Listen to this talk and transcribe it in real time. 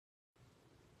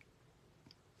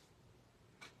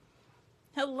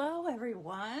Hello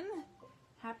everyone,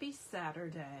 happy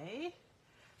Saturday.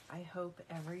 I hope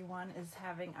everyone is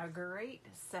having a great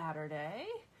Saturday.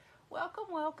 Welcome,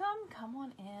 come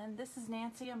on in. This is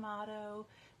Nancy Amato,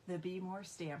 the Be More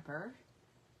Stamper.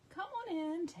 Come on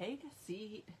in, take a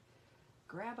seat,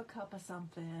 grab a cup of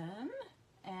something,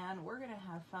 and we're gonna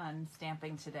have fun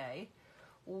stamping today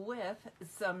with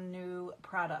some new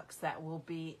products that will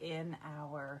be in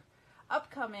our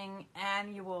upcoming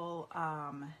annual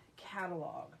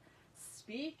catalog.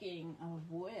 Speaking of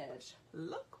which,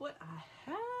 look what I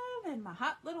have in my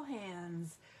hot little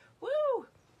hands. Woo!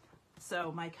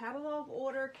 So my catalog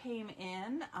order came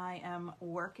in. I am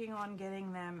working on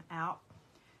getting them out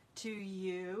to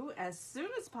you as soon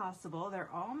as possible. They're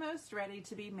almost ready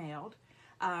to be mailed.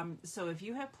 So if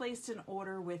you have placed an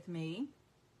order with me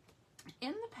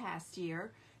in the past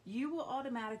year, you will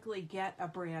automatically get a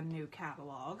brand new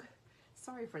catalog.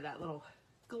 Sorry for that little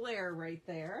glare right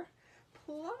there.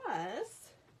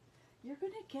 Plus, you're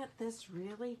going to get this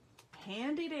really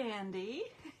handy dandy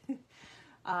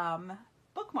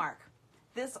bookmark.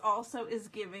 This also is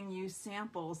giving you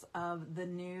samples of the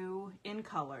new in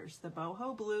colors, the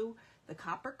boho blue, the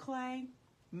copper clay,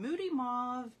 moody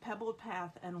mauve, pebbled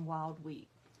path, and wild wheat.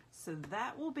 So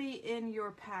that will be in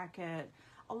your packet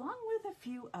along with a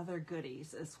few other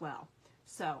goodies as well.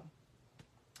 So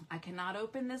I cannot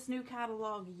open this new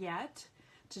catalog yet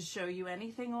to show you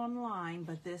anything online,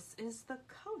 but this is the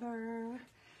cover.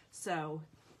 So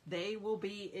they will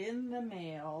be in the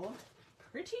mail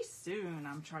pretty soon.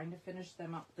 I'm trying to finish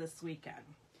them up this weekend.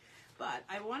 But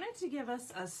I wanted to give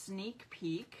us a sneak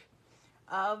peek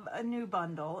of a new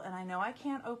bundle, and I know I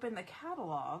can't open the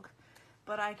catalog,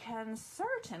 but I can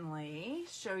certainly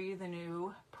show you the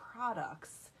new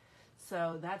products.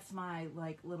 So that's my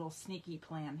little sneaky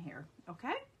plan here,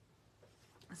 okay?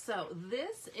 So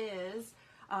this is,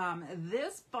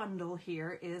 this bundle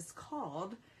here is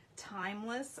called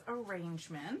Timeless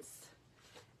Arrangements,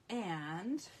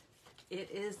 and it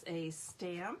is a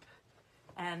stamp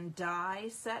and die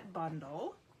set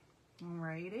bundle.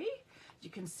 Alrighty, you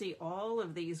can see all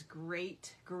of these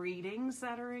great greetings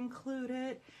that are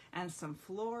included and some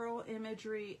floral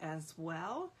imagery as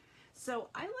well. So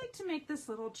I like to make this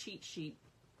little cheat sheet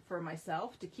for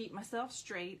myself to keep myself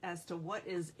straight as to what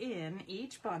is in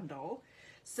each bundle.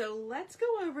 So let's go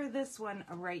over this one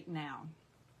right now.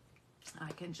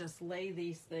 I can just lay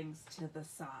these things to the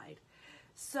side.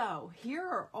 So here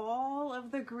are all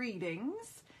of the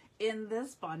greetings in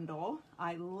this bundle.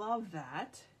 I love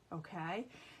that, okay?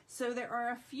 So there are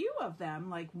a few of them,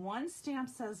 like one stamp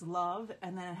says love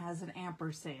and then it has an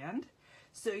ampersand.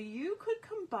 So you could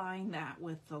combine that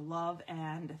with the love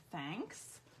and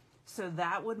thanks. So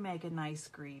that would make a nice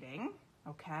greeting,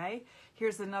 okay?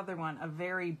 Here's another one, a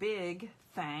very big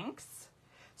thanks.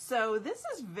 So this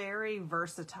is very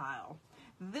versatile.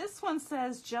 This one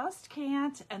says just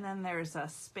can't, and then there's a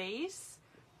space,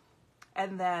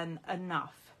 and then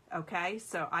enough, okay?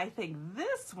 So I think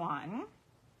this one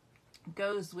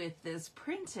goes with this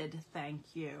printed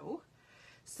thank you.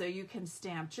 So you can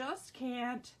stamp just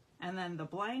can't, and then the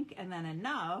blank, and then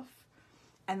enough,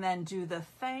 and then do the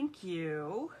thank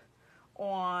you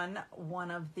on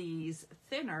one of these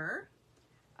thinner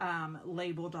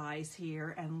label dies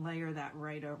here and layer that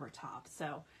right over top.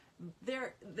 So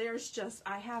there's just,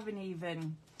 I haven't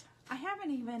even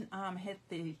hit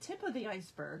the tip of the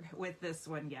iceberg with this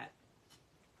one yet.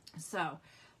 So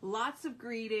lots of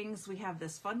greetings. We have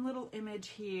this fun little image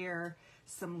here,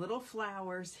 some little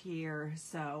flowers here.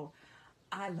 So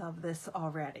I love this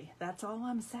already. That's all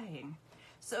I'm saying.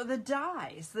 So the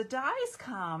dies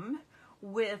come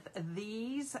with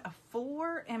these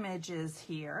 4 images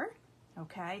here,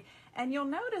 okay? And you'll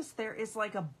notice there is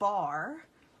like a bar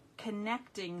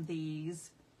connecting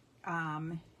these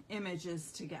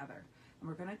images together. And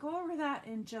we're gonna go over that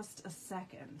in just a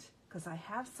second because I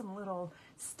have some little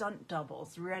stunt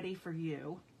doubles ready for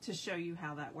you to show you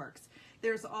how that works.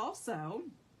 There's also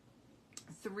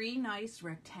 3 nice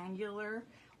rectangular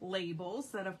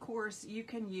labels that of course you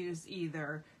can use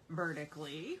either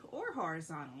vertically or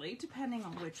horizontally depending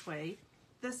on which way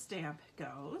the stamp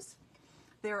goes.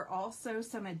 There are also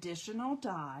some additional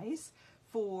dies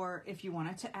for if you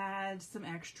wanted to add some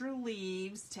extra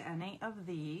leaves to any of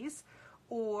these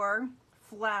or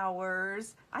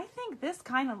flowers. I think this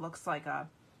kind of looks like a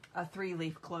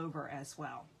 3-leaf clover as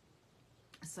well.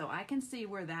 So I can see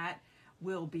where that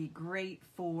will be great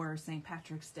for St.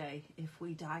 Patrick's Day if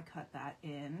we die cut that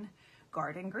in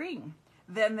garden green.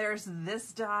 Then there's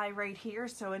this die right here,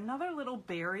 so another little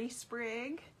berry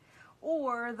sprig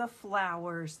or the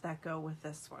flowers that go with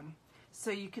this one. So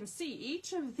you can see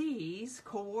each of these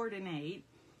coordinate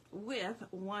with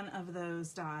one of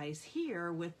those dies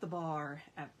here with the bar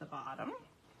at the bottom.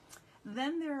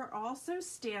 Then there are also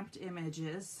stamped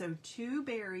images, so 2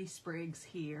 berry sprigs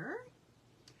here,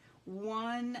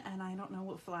 one, and I don't know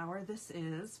what flower this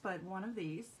is, but one of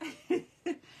these,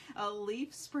 a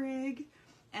leaf sprig,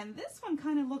 and this one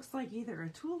kind of looks like either a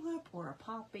tulip or a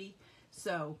poppy.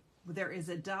 So there is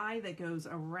a die that goes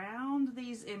around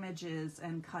these images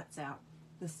and cuts out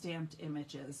the stamped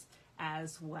images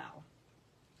as well.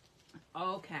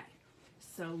 Okay,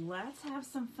 so let's have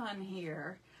some fun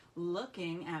here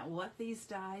looking at what these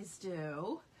dies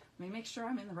do. Let me make sure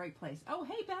I'm in the right place. Oh,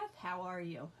 hey Beth, how are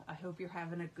you? I hope you're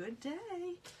having a good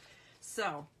day.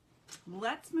 So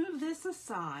let's move this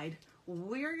aside.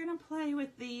 We're gonna play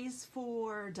with these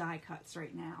 4 die cuts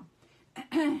right now.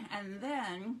 And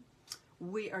then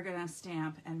we are gonna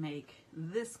stamp and make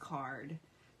this card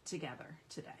together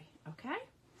today, okay?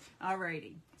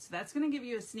 Alrighty, so that's gonna give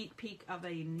you a sneak peek of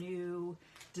a new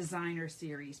designer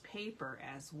series paper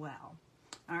as well.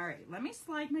 All right, let me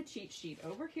slide my cheat sheet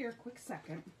over here a quick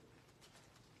second.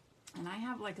 And I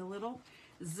have like a little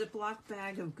Ziploc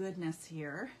bag of goodness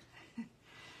here.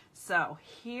 So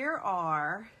here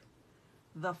are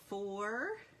the 4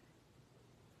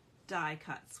 die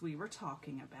cuts we were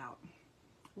talking about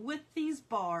with these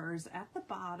bars at the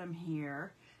bottom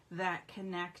here that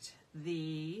connect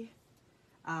the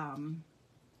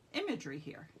imagery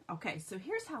here. Okay, so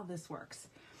here's how this works.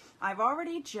 I've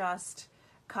already just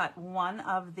cut one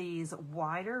of these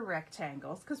wider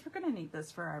rectangles because we're going to need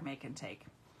this for our make and take.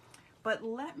 But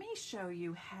let me show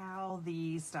you how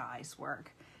these dies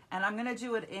work. And I'm going to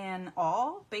do it in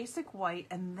all basic white,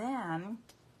 and then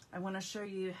I want to show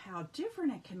you how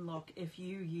different it can look if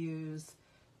you use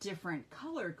different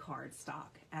colored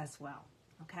cardstock as well.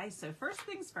 Okay, so first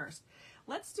things first,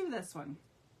 let's do this one.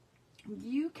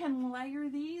 You can layer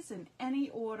these in any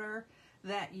order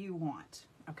that you want.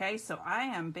 Okay, so I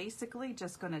am basically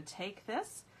just going to take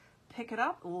this, pick it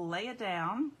up, lay it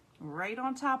down right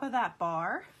on top of that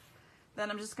bar.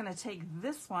 Then I'm just going to take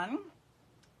this one,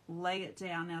 lay it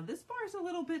down. Now this bar is a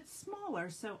little bit smaller,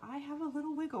 so I have a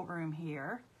little wiggle room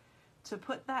here to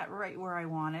put that right where I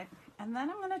want it. And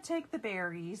then I'm going to take the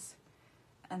berries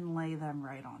and lay them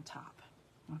right on top.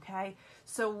 Okay,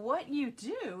 so what you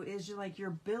do is you're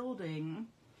building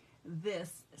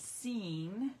this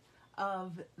scene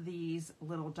of these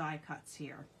little die cuts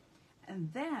here. And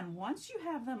then once you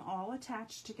have them all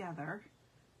attached together,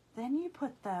 then you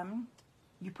put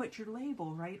your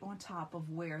label right on top of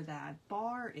where that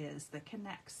bar is that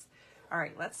connects. All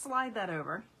right, let's slide that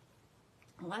over.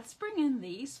 Let's bring in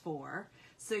these 4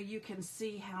 so you can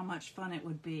see how much fun it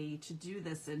would be to do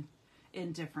this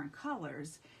in different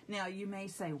colors. Now you may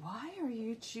say, why are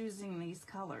you choosing these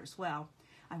colors? Well,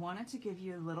 I wanted to give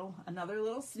you another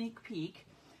little sneak peek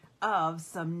of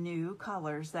some new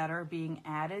colors that are being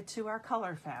added to our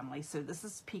color family. So this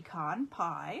is Pecan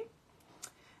Pie.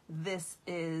 This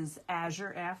is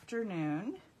Azure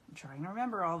Afternoon. I'm trying to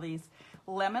remember all these.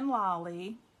 Lemon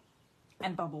Lolly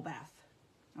and Bubble Bath.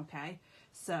 Okay,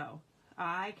 so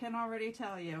I can already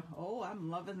tell you, oh, I'm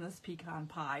loving this Pecan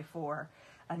Pie for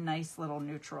a nice little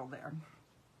neutral there.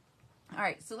 All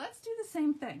right, so let's do the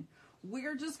same thing.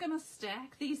 We're just gonna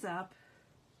stack these up.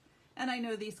 And I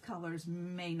know these colors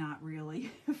may not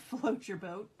really float your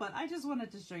boat, but I just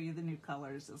wanted to show you the new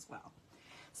colors as well.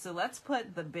 So let's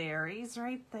put the berries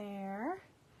right there.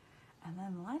 And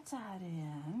then let's add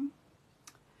in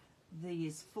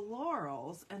these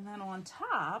florals. And then on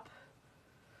top,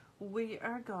 we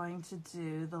are going to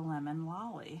do the lemon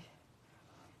lolly.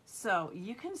 So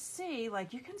you can see,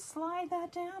 you can slide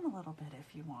that down a little bit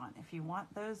if you want. If you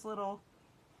want those little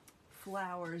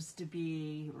flowers to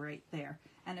be right there.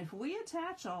 And if we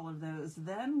attach all of those,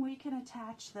 then we can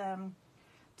attach them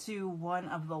to one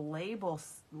of the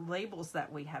labels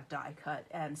that we have die cut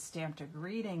and stamped a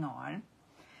greeting on.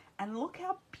 And look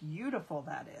how beautiful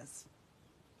that is.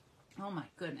 Oh my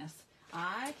goodness.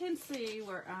 I can see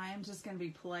where I'm just going to be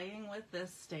playing with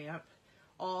this stamp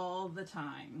all the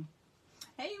time.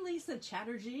 Hey Lisa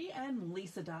Chatterjee and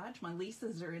Lisa Dodge. My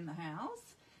Lisas are in the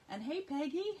house. And hey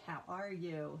Peggy, how are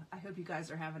you? I hope you guys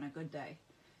are having a good day.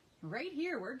 Right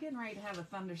here, we're getting ready to have a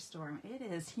thunderstorm. It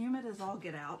is humid as all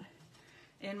get out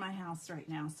in my house right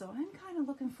now. So I'm kind of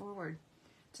looking forward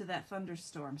to that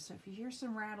thunderstorm. So if you hear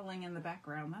some rattling in the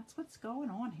background, that's what's going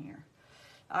on here.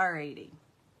 Alrighty.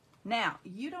 Now,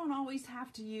 you don't always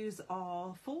have to use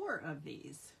all 4 of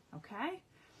these, okay?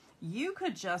 You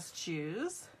could just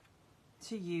choose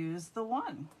to use the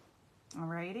one,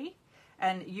 alrighty?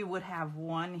 And you would have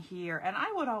one here, and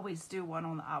I would always do one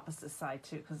on the opposite side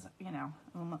too, because, you know,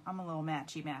 I'm a little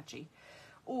matchy-matchy.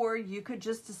 Or you could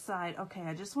just decide, okay,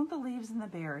 I just want the leaves and the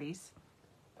berries.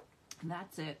 And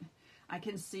that's it. I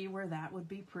can see where that would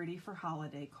be pretty for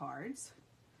holiday cards.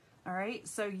 All right,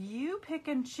 so you pick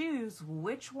and choose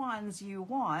which ones you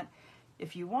want.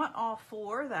 If you want all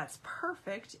 4, that's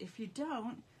perfect. If you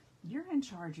don't, you're in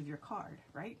charge of your card,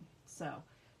 right? So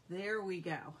there we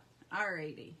go.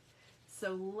 Alrighty.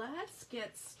 So let's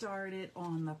get started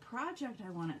on the project I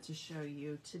wanted to show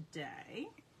you today.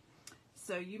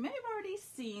 So you may have already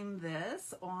seen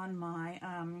this on my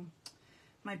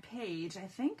my page. I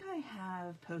think I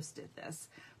have posted this,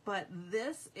 but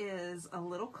this is a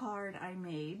little card I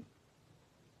made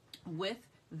with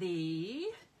the,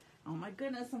 oh my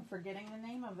goodness, I'm forgetting the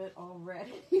name of it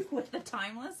already, with the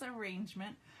Timeless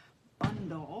Arrangement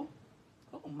Bundle.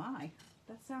 Oh my,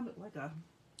 that sounded like a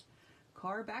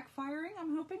car backfiring,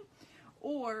 I'm hoping.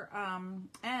 Or,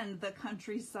 and the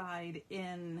Countryside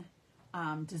in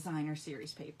Designer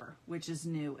Series paper, which is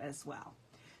new as well.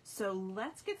 So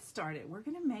let's get started. We're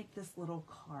going to make this little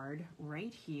card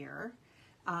right here.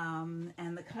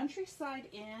 And the Countryside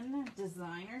in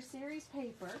Designer Series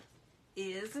paper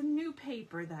is a new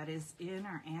paper that is in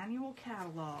our annual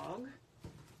catalog.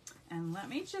 And let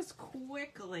me just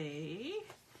quickly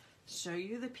show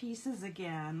you the pieces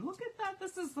again. Look at that.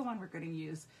 This is the one we're going to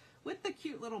use with the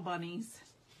cute little bunnies.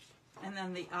 And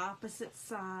then the opposite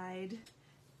side.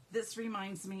 This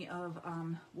reminds me of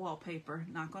wallpaper,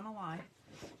 not going to lie.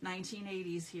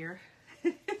 1980s here.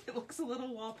 It looks a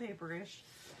little wallpaper-ish.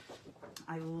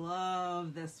 I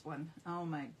love this one. Oh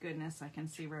my goodness, I can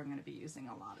see where I'm going to be using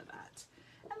a lot of that.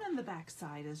 And then the back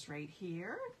side is right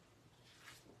here.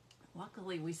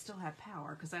 Luckily, we still have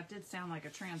power because that did sound like a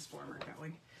transformer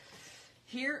going.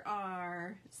 Here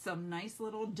are some nice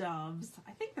little doves.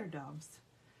 I think they're doves.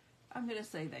 I'm going to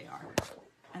say they are.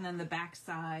 And then the back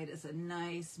side is a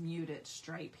nice muted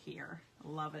stripe here.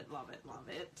 Love it, love it, love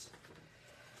it.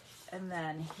 And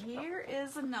then here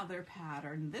is another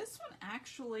pattern. This one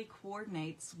actually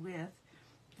coordinates with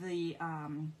the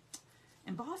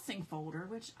embossing folder,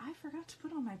 which I forgot to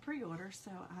put on my pre-order,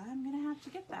 so I'm going to have to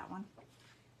get that one.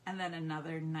 And then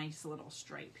another nice little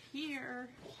stripe here.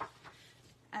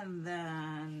 And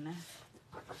then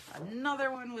another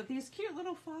one with these cute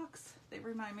little fox. They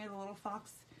remind me of the little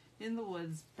fox in the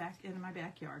woods back in my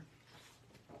backyard.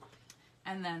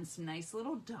 And then some nice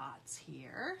little dots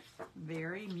here.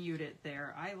 Very muted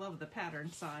there. I love the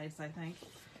pattern size, I think.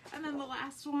 And then the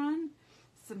last one,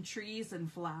 some trees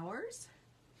and flowers.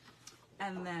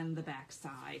 And then the back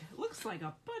side. Looks like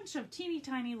a bunch of teeny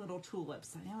tiny little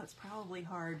tulips. I know it's probably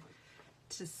hard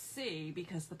to see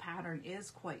because the pattern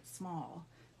is quite small.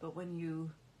 But when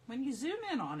you zoom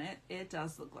in on it, it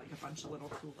does look like a bunch of little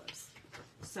tulips.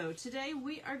 So today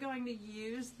we are going to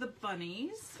use the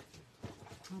bunnies.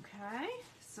 Okay,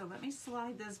 so let me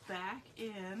slide this back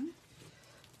in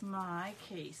my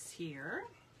case here.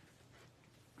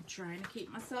 I'm trying to keep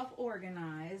myself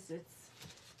organized.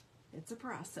 It's a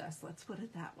process, let's put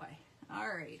it that way.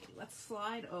 Alrighty, let's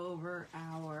slide over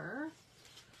our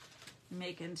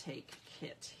make and take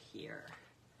kit here.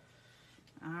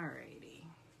 Alrighty,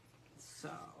 so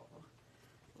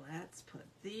let's put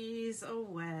these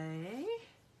away.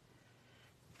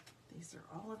 These are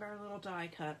all of our little die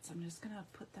cuts. I'm just going to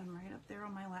put them right up there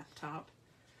on my laptop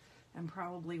and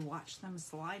probably watch them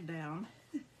slide down.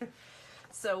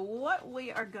 So what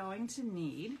we are going to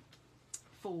need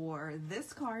for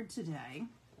this card today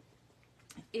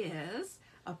is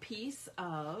a piece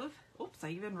of, oops, I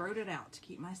even wrote it out to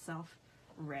keep myself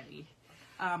ready.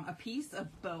 A piece of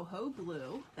boho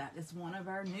blue. That is one of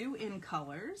our new in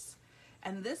colors.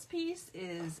 And this piece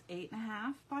is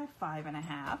 8.5 by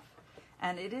 5.5.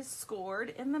 And it is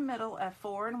scored in the middle at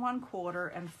 4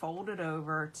 1/4 and folded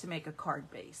over to make a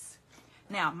card base.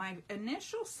 Now, my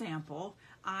initial sample,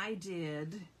 I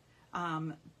did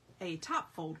a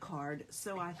top fold card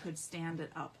so I could stand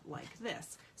it up like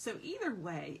this. So either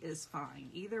way is fine.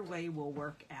 Either way will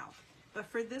work out. But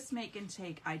for this make and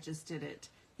take, I just did it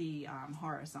the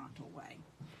horizontal way.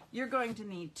 You're going to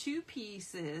need 2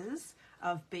 pieces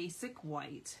of basic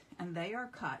white, and they are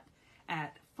cut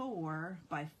at 4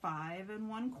 by 5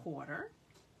 1/4.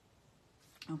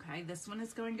 Okay, this one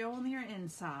is going to go on your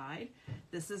inside.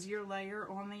 This is your layer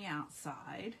on the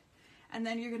outside. And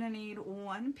then you're going to need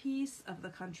 1 piece of the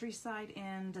Countryside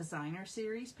in Designer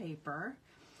Series paper.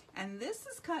 And this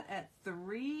is cut at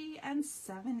 3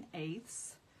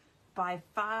 7/8 by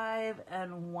 5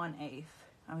 1/8.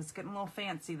 I was getting a little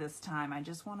fancy this time. I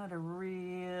just wanted a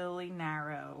really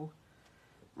narrow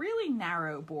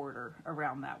border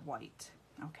around that white.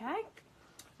 Okay?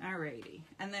 Alrighty.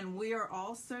 And then we are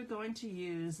also going to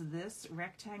use this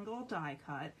rectangle die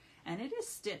cut, And it is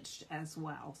stitched as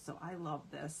well, so I love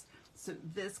this. So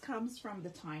this comes from the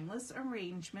Timeless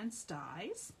Arrangements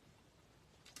dies.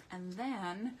 And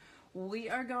then we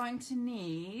are going to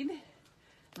need,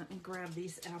 let me grab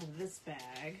these out of this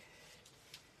bag.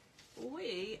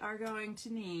 We are going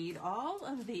to need all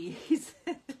of these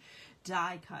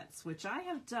die cuts, which I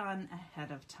have done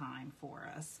ahead of time for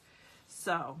us.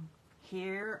 So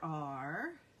here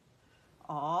are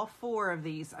all 4 of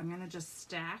these. I'm going to just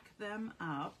stack them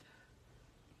up.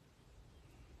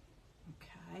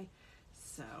 Okay,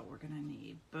 so we're going to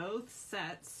need both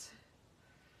sets.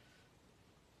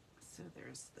 So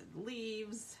there's the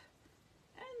leaves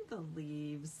and the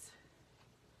leaves,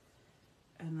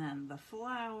 and then the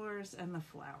flowers and the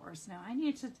flowers. Now I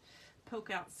need to poke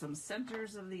out some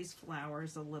centers of these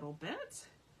flowers a little bit.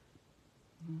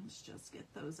 Let's just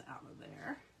get those out of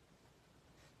there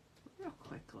real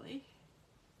quickly.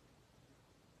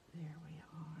 There we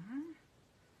are.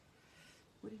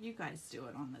 What are you guys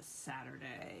doing on this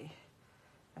Saturday?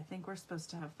 I think we're supposed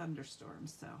to have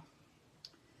thunderstorms, so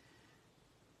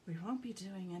we won't be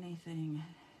doing anything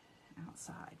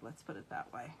outside. Let's put it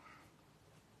that way.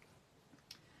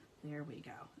 There we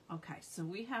go. Okay, so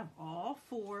we have all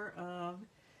 4 of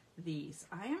these.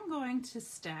 I am going to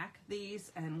stack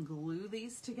these and glue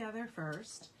these together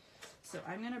first. So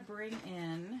I'm going to bring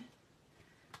in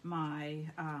my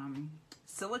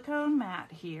silicone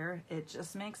mat here. It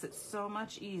just makes it so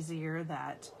much easier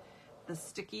that the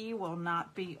sticky will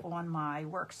not be on my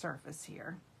work surface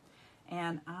here.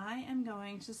 And I am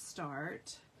going to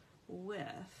start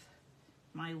with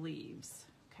my leaves.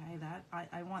 Okay, that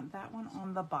I want that one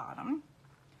on the bottom.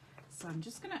 So I'm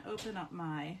just going to open up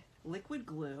my liquid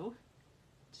glue.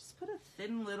 Just put a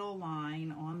thin little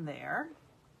line on there.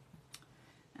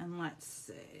 And let's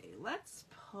see, let's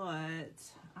put,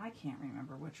 I can't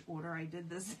remember which order I did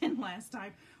this in last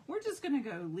time. We're just going to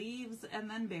go leaves and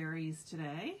then berries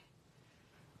today.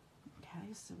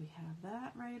 Okay, so we have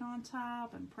that right on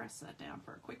top, and press that down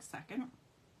for a quick second.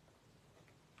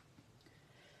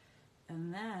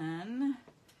 And then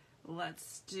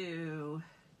let's do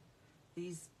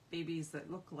these babies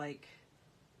that look like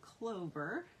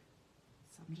clover.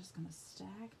 So I'm just going to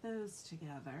stack those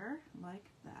together like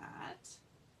that.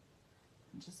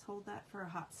 And just hold that for a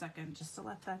hot second just to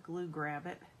let that glue grab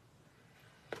it.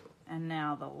 And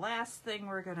now the last thing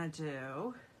we're going to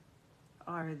do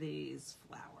are these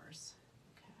flowers.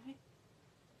 Okay,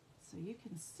 so you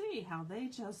can see how they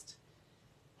just,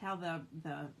 how the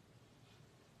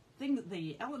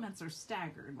elements are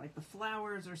staggered. Like the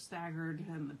flowers are staggered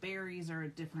and the berries are a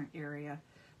different area.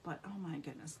 But oh my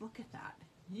goodness, look at that.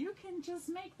 You can just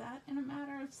make that in a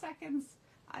matter of seconds.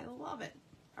 I love it.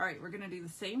 All right, we're going to do the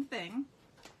same thing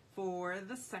for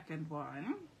the second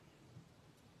one.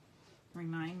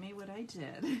 Remind me what I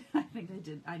did.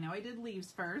 I know I did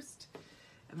leaves first,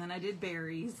 and then I did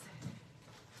berries.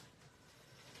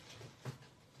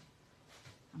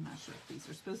 I'm not sure if these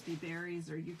are supposed to be berries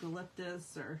or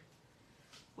eucalyptus or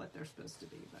what they're supposed to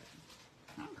be, but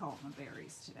I'm calling them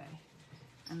berries today.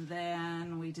 And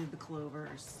then we did the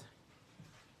clovers.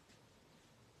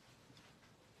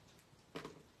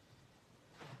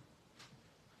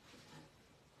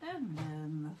 And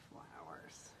then the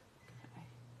flowers. Okay.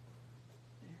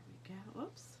 There we go.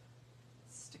 Oops.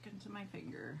 Sticking to my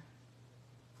finger.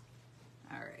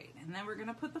 All right. And then we're going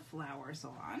to put the flowers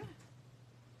on.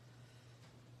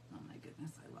 Oh my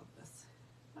goodness, I love this.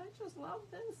 I just love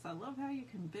this. I love how you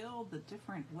can build the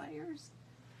different layers.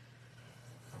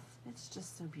 It's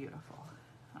just so beautiful.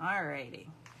 All righty.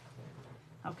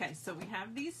 Okay, so we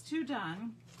have these 2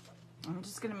 done. I'm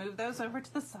just going to move those over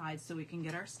to the side so we can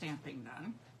get our stamping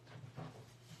done.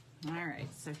 All right,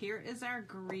 so here is our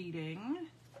greeting.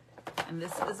 And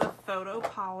this is a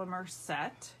photopolymer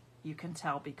set. You can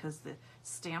tell because the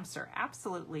stamps are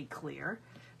absolutely clear.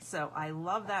 So I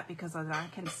love that because I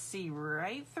can see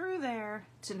right through there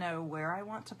to know where I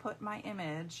want to put my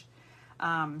image.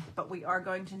 But we are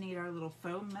going to need our little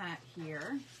foam mat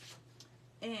here.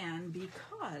 And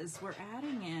because we're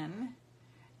adding in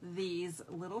these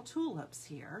little tulips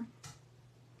here,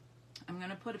 I'm going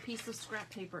to put a piece of scrap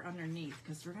paper underneath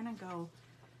because we're going to go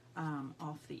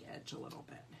off the edge a little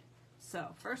bit. So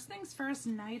first things first,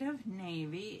 Night of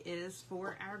Navy is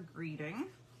for our greeting.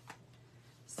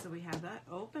 So we have that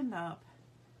opened up,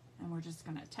 and we're just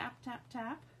going to tap, tap,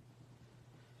 tap.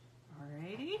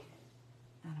 Alrighty.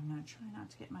 And I'm going to try not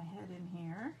to get my head in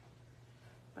here.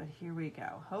 But here we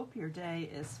go. Hope your day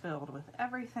is filled with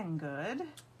everything good.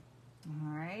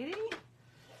 Alrighty.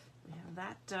 We have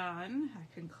that done.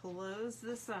 I can close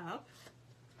this up.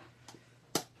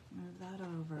 Move that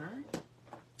over.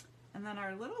 And then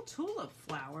our little tulip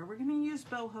flower, we're going to use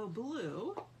boho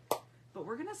blue, but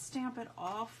we're going to stamp it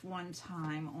off one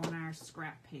time on our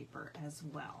scrap paper as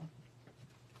well.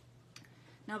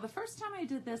 Now the first time I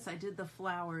did this, I did the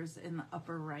flowers in the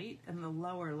upper right and the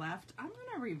lower left. I'm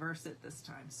going to reverse it this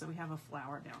time so we have a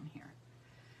flower down here.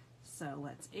 So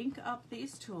let's ink up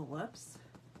these tulips,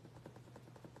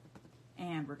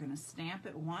 and we're going to stamp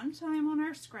it one time on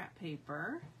our scrap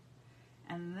paper,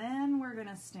 and then we're going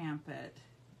to stamp it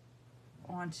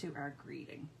onto our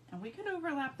greeting. And we can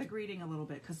overlap the greeting a little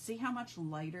bit because see how much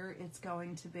lighter it's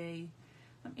going to be?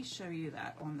 Let me show you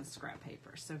that on the scrap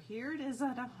paper. So here it is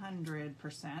at 100%,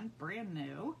 brand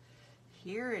new.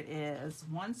 Here it is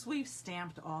once we've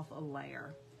stamped off a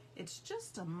layer. It's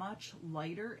just a much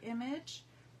lighter image,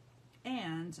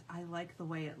 and I like the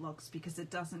way it looks because it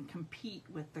doesn't compete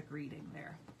with the greeting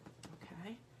there.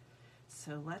 Okay,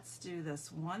 so let's do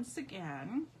this once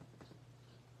again.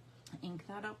 Ink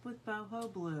that up with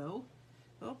boho blue.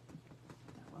 Oh,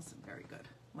 that wasn't very good.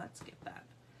 Let's get that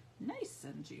nice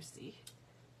and juicy.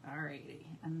 Alrighty,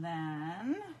 and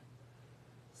then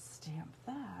stamp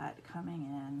that coming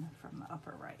in from the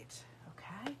upper right.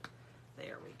 Okay,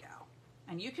 there we go.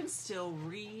 And you can still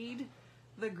read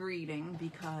the greeting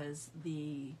because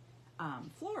the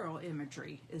floral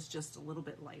imagery is just a little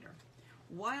bit lighter.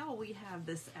 While we have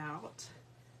this out,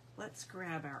 let's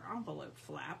grab our envelope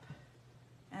flap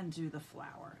and do the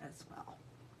flower as well.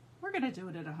 We're going to do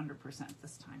it at 100%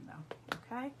 this time though,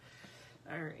 okay?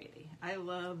 Alrighty, I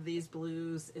love these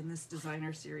blues in this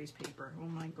designer series paper. Oh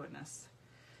my goodness.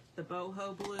 The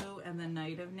boho blue and the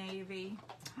night of navy.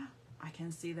 I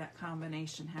can see that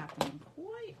combination happening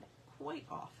quite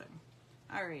often.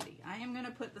 Alrighty, I am going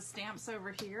to put the stamps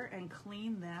over here and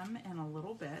clean them in a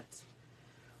little bit.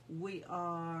 We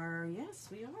are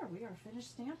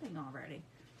finished stamping already.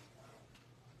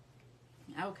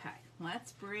 Okay,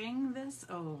 let's bring this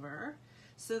over.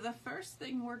 So the first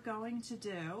thing we're going to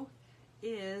do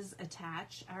is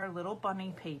attach our little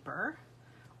bunny paper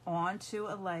onto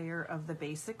a layer of the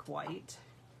basic white.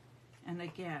 And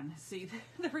again, see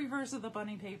the reverse of the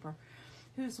bunny paper.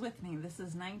 Who's with me? This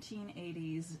is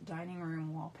 1980s dining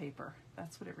room wallpaper.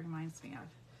 That's what it reminds me of.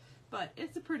 But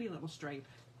it's a pretty little stripe.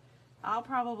 I'll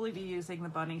probably be using the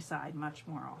bunny side much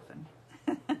more often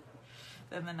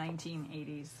than the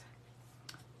 1980s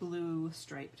blue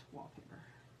striped wallpaper.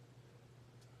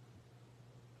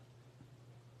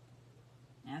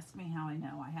 Ask me how I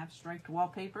know. I have striped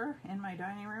wallpaper in my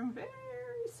dining room, very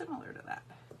similar to that.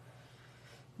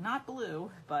 Not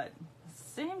blue, but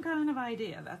same kind of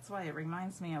idea. That's why it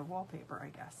reminds me of wallpaper, I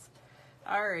guess.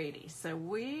 Alrighty, so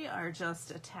we are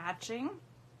just attaching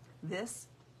this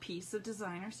piece of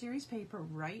designer series paper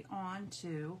right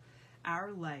onto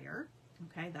our layer.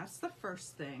 Okay, that's the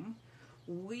first thing.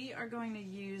 We are going to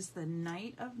use the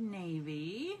Night of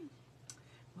Navy.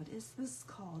 What is this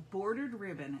called? Bordered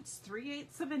ribbon. It's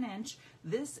 3/8 of an inch.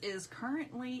 This is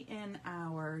currently in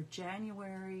our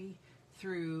January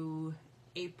through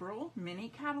April mini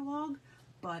catalog,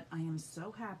 but I am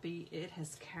so happy it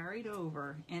has carried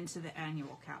over into the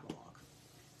annual catalog.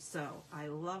 So I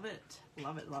love it,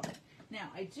 love it, love it.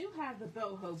 Now I do have the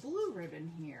boho blue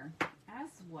ribbon here as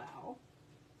well.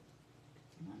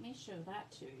 Let me show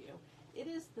that to you. It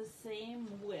is the same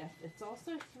width. It's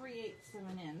also 3/8 of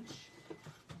an inch.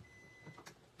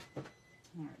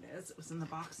 There it is. It was in the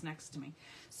box next to me.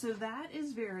 So that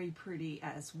is very pretty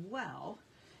as well.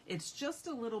 It's just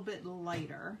a little bit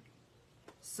lighter.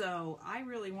 So I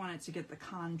really wanted to get the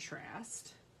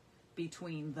contrast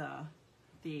between the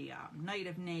Night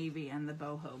of Navy and the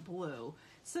boho blue.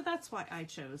 So that's why I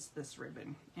chose this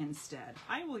ribbon instead.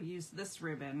 I will use this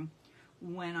ribbon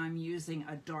when I'm using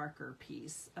a darker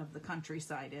piece of the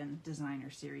Countryside Inn designer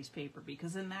series paper,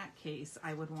 because in that case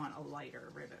I would want a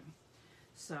lighter ribbon.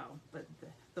 So, but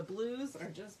the blues are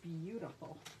just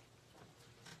beautiful.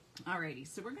 Alrighty,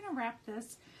 so we're going to wrap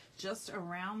this just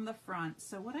around the front.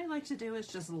 So what I like to do is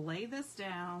just lay this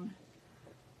down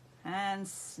and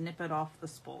snip it off the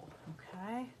spool.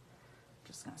 Okay,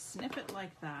 just going to snip it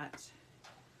like that.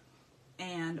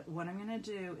 And what I'm going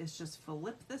to do is just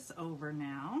flip this over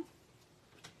now.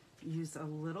 Use a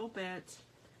little bit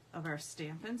of our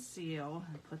Stampin' seal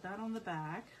and put that on the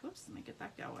back. Oops, let me get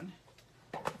that going.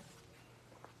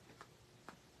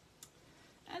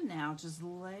 And now just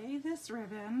lay this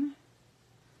ribbon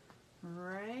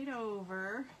right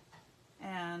over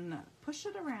and push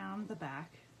it around the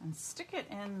back and stick it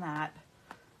in that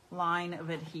line of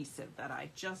adhesive that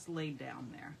I just laid down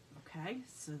there. Okay,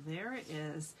 so there it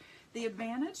is. The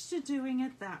advantage to doing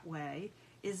it that way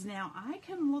is now I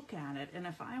can look at it, and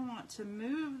if I want to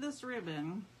move this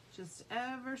ribbon just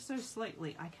ever so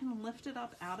slightly. I can lift it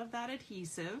up out of that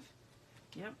adhesive.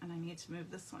 Yep, and I need to move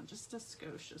this one just a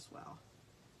skosh as well.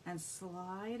 And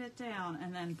slide it down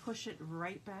and then push it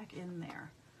right back in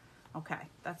there. Okay,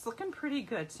 that's looking pretty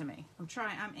good to me.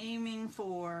 I'm aiming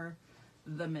for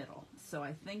the middle. So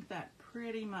I think that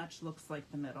pretty much looks like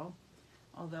the middle.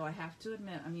 Although I have to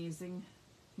admit, I'm using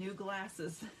new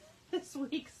glasses this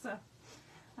week, so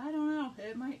I don't know.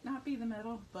 It might not be the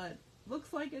middle, but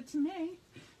looks like it to me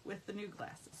with the new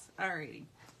glasses. Alrighty.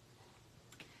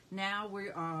 Now we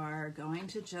are going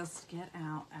to just get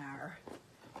out our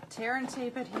tear and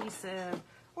tape adhesive,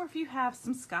 or if you have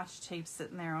some Scotch tape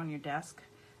sitting there on your desk,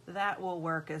 that will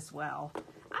work as well.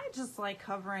 I just like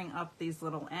covering up these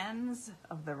little ends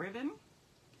of the ribbon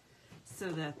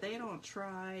so that they don't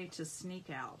try to sneak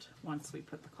out once we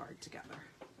put the card together.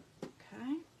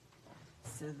 Okay,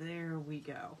 so there we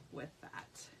go with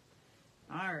that.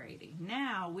 Alrighty,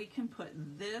 now we can put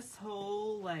this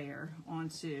whole layer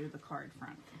onto the card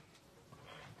front.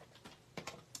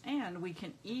 And we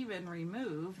can even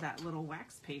remove that little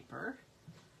wax paper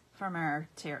from our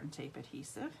tear and tape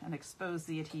adhesive and expose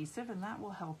the adhesive, and that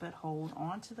will help it hold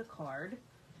onto the card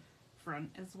front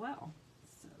as well.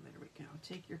 So there we go.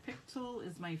 Take your pick tool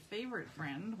is my favorite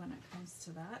friend when it comes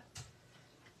to that,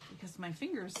 because my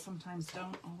fingers sometimes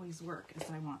don't always work as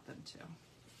I want them to.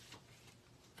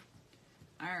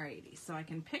 Alrighty, so I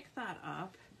can pick that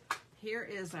up. Here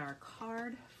is our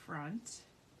card front.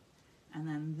 And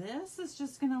then this is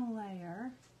just going to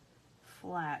layer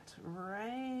flat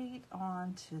right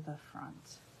onto the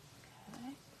front.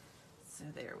 Okay, so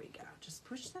there we go. Just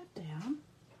push that down.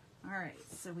 All right,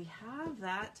 so we have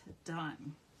that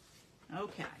done.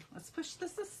 Okay, let's push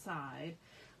this aside.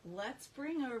 Let's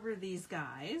bring over these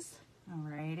guys.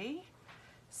 Alrighty.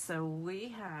 So we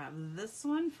have this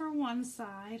one for one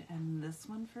side and this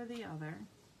one for the other.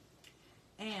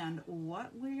 And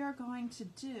what we are going to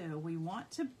do, we want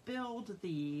to build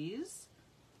these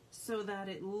so that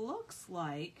it looks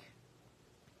like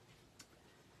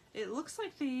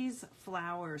these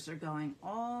flowers are going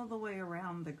all the way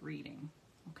around the greeting.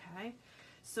 Okay,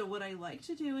 so what I like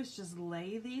to do is just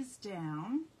lay these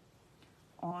down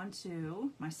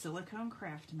onto my silicone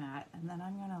craft mat, and then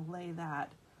I'm going to lay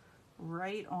that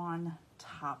right on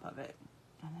top of it,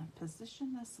 and then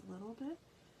position this a little bit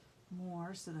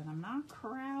more so that I'm not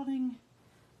crowding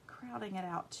it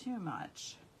out too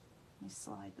much. Let me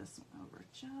slide this one over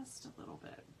just a little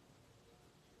bit.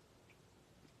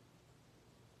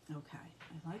 Okay,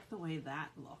 I like the way that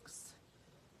looks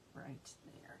right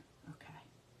there. Okay,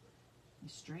 let me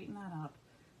straighten that up.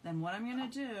 Then what I'm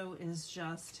going to do is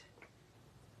just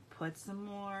put some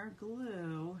more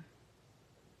glue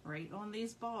right on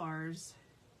these bars.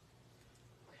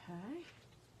 Okay.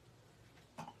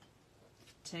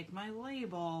 Take my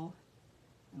label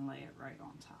and lay it right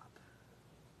on top.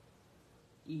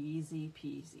 Easy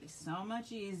peasy. So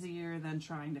much easier than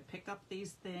trying to pick up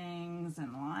these things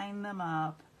and line them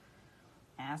up.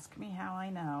 Ask me how I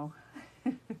know.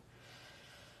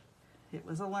 It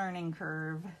was a learning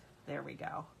curve. There we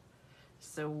go.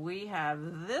 So we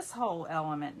have this whole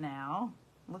element now.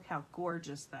 Look how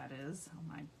gorgeous that is. Oh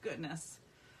my goodness.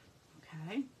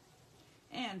 Okay.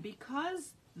 And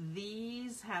because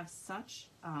these have such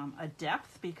a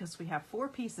depth, because we have 4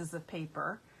 pieces of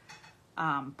paper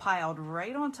piled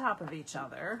right on top of each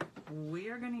other, we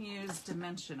are going to use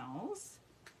dimensionals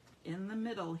in the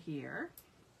middle here.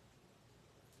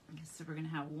 So we're going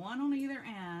to have one on either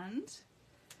end,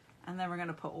 and then we're going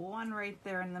to put one right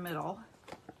there in the middle,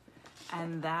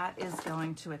 and that is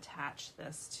going to attach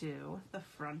this to the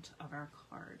front of our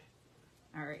card.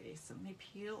 Alrighty, so let me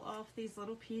peel off these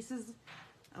little pieces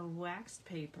of waxed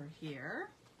paper here.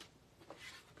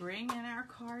 Bring in our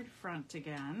card front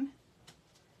again.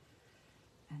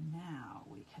 And now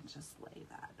we can just lay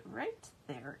that right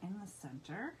there in the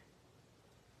center.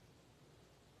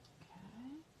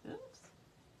 Okay, oops.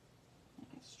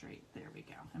 Make it straight, there we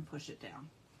go, and push it down.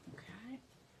 Okay.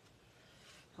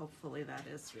 Hopefully that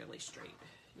is really straight.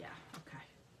 Yeah, okay.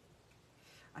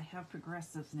 I have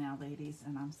progressives now, ladies,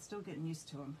 and I'm still getting used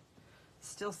to them.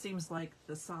 Still seems like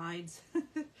the sides,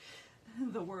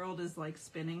 the world is like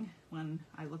spinning when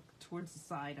I look towards the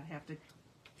side. I have to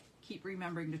keep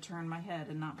remembering to turn my head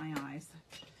and not my eyes.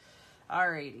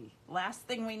 Alrighty, last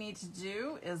thing we need to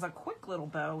do is a quick little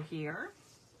bow here.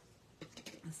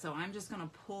 So I'm just going to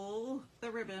pull the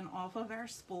ribbon off of our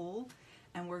spool,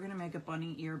 and we're going to make a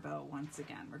bunny ear bow once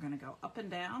again. We're going to go up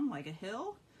and down like a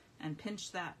hill and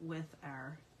pinch that with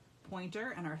our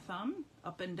pointer and our thumb,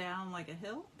 up and down like a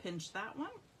hill, pinch that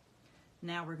one.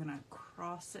 Now we're going to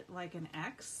cross it like an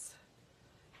X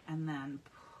and then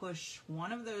push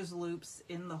one of those loops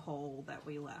in the hole that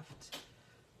we left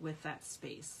with that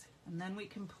space. And then we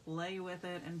can play with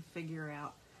it and figure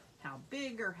out how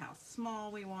big or how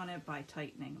small we want it by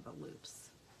tightening the loops.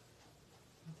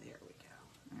 There we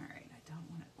go. All right, I don't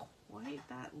want it quite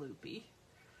that loopy.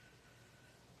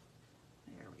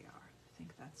 There we are. I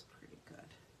think that's pretty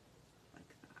good,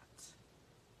 like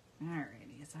that. All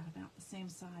righty, is that about the same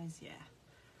size? Yeah.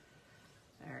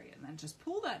 All right, and then just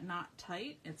pull that knot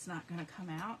tight. It's not going to come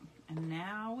out. And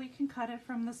now we can cut it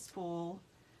from the spool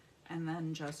and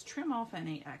then just trim off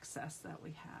any excess that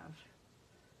we have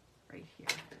right here.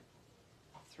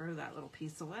 Throw that little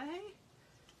piece away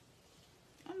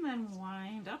and then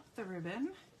wind up the ribbon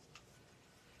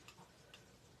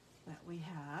that we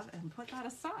have and put that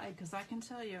aside, because I can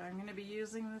tell you I'm going to be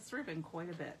using this ribbon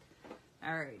quite a bit.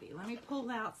 Alrighty, let me pull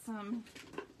out some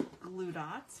glue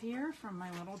dots here from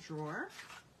my little drawer.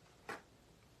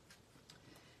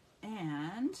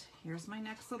 And here's my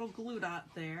next little glue dot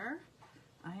there.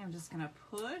 I am just going to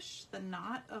push the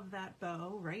knot of that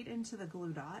bow right into the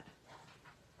glue dot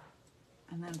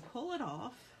and then pull it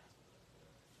off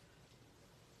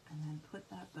and then put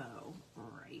that bow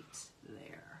right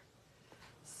there.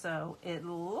 So it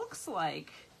looks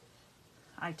like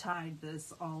I tied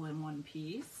this all in one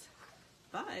piece,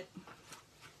 but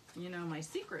you know my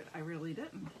secret, I really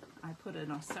didn't. I put in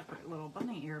a separate little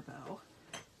bunny ear bow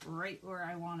right where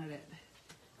I wanted it.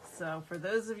 So for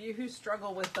those of you who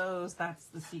struggle with those, that's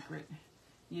the secret.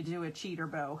 You do a cheater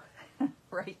bow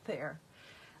right there.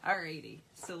 Alrighty,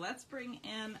 so let's bring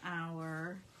in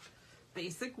our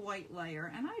basic white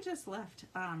layer, and I just left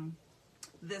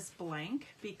this blank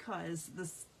because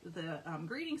the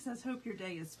greeting says, hope your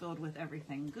day is filled with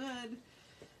everything good.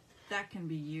 That can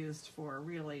be used for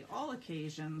really all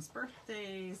occasions,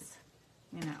 birthdays,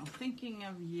 you know, thinking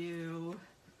of you,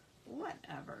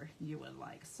 whatever you would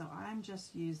like. So I'm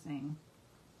just using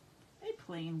a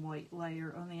plain white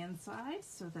layer on the inside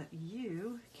so that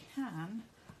you can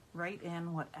write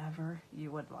in whatever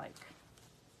you would like.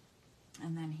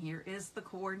 And then here is the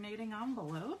coordinating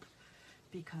envelope,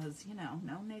 because, you know,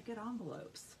 no naked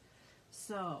envelopes.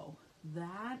 So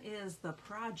that is the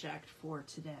project for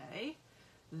today,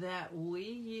 that we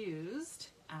used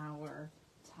our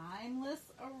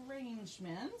timeless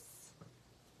arrangements.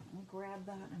 Let me grab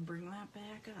that and bring that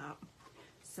back up.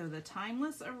 So the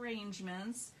timeless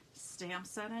arrangements, stamp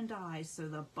set and die, so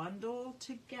the bundle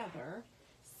together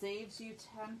saves you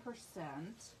 10%.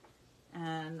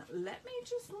 And let me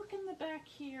just look in the back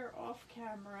here off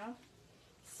camera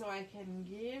so I can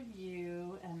give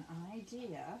you an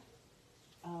idea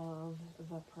of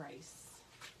the price.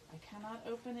 I cannot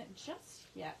open it just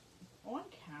yet on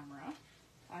camera.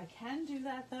 I can do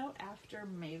that though after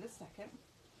May the 2nd.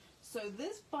 So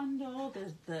this bundle,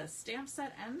 the stamp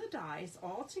set and the dies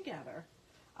all together,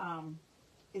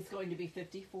 is going to be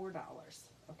 $54,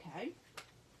 okay?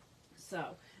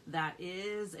 So that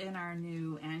is in our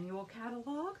new annual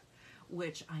catalog,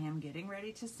 which I am getting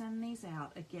ready to send these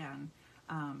out again.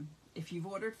 If you've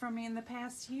ordered from me in the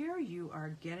past year, you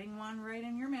are getting one right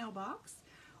in your mailbox.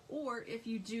 Or if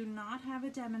you do not have a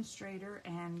demonstrator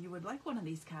and you would like one of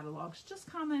these catalogs, just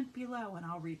comment below and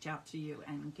I'll reach out to you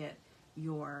and get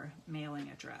your mailing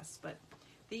address. But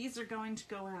these are going to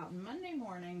go out Monday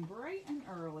morning, bright and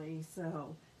early.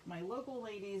 So my local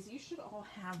ladies, you should all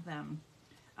have them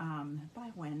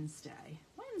by Wednesday.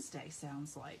 Wednesday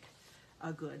sounds like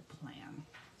a good plan.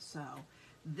 So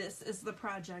this is the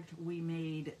project we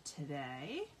made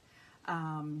today.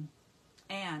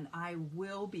 And I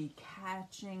will be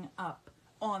catching up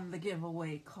on the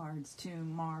giveaway cards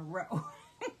tomorrow.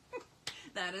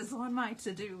 That is on my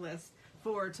to-do list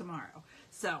for tomorrow.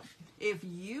 So if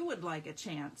you would like a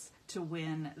chance to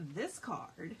win this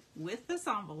card with this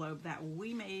envelope that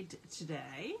we made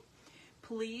today,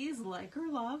 please like or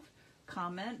love,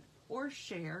 comment, or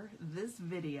share this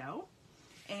video.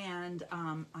 And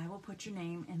I will put your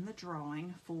name in the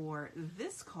drawing for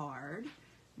this card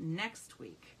next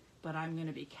week. But I'm going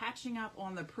to be catching up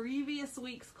on the previous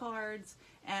week's cards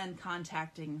and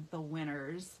contacting the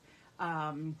winners.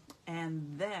 And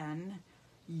then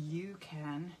you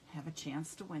can have a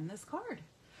chance to win this card.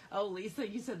 Oh, Lisa,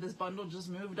 you said this bundle just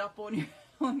moved up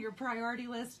on your priority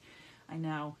list. I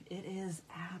know, it is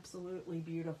absolutely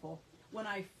beautiful. When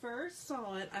I first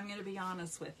saw it, I'm going to be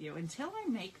honest with you, until I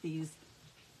make these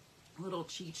little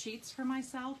cheat sheets for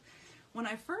myself, when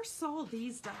I first saw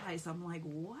these dies, I'm like,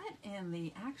 what in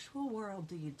the actual world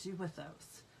do you do with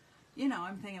those? You know,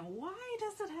 I'm thinking, why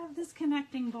does it have this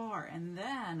connecting bar? And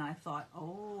then I thought,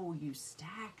 oh, you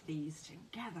stack these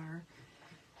together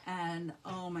And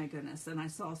oh my goodness, and I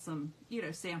saw some,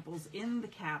 samples in the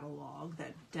catalog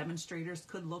that demonstrators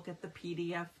could look at the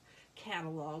PDF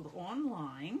catalog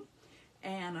online.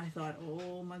 And I thought,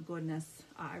 oh my goodness,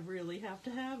 I really have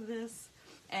to have this.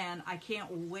 And I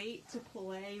can't wait to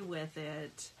play with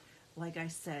it. Like I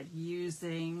said,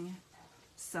 using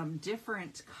some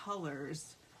different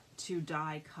colors to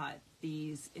die cut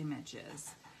these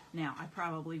images. Now, I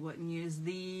probably wouldn't use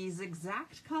these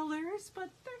exact colors, but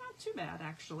they're not too bad,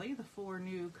 actually. The 4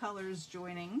 new colors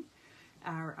joining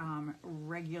our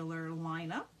regular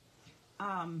lineup.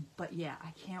 But yeah,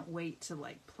 I can't wait to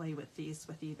play with these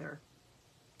with either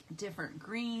different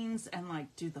greens and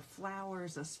do the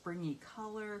flowers a springy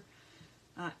color.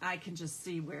 I can just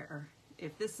see where,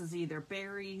 if this is either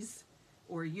berries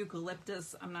or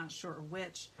eucalyptus, I'm not sure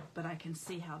which, but I can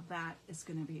see how that is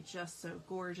going to be just so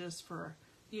gorgeous for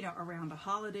around a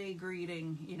holiday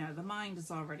greeting. The mind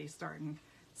is already starting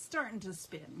to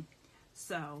spin.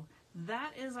 So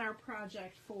that is our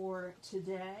project for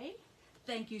today.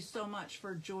 Thank you so much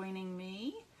for joining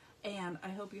me, and I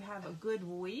hope you have a good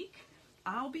week.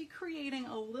 I'll be creating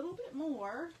a little bit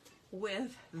more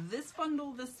with this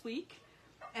bundle this week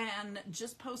and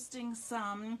just posting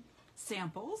some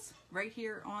samples right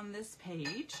here on this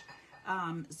page.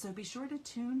 So be sure to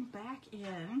tune back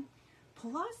in.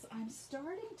 Plus, I'm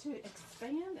starting to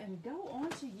expand and go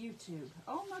onto YouTube.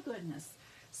 Oh my goodness.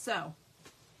 So,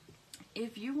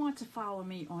 if you want to follow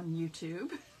me on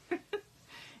YouTube,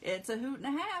 it's a hoot and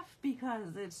a half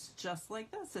because it's just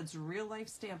like this. It's real life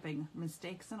stamping,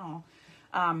 mistakes and all.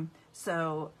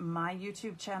 So, my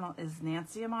YouTube channel is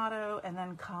Nancy Amato and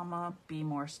then comma Be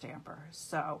More Stamper.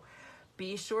 So,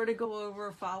 be sure to go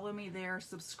over, follow me there,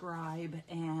 subscribe,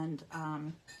 and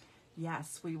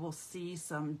yes, we will see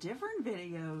some different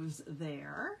videos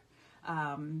there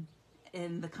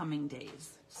in the coming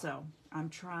days. So I'm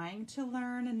trying to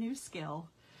learn a new skill.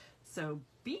 So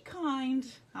be kind.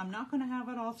 I'm not going to have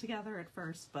it all together at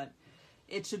first, but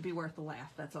it should be worth a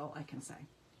laugh. That's all I can say.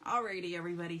 Alrighty,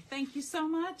 everybody. Thank you so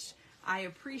much. I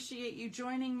appreciate you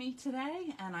joining me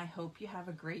today, and I hope you have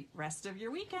a great rest of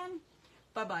your weekend.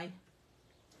 Bye-bye.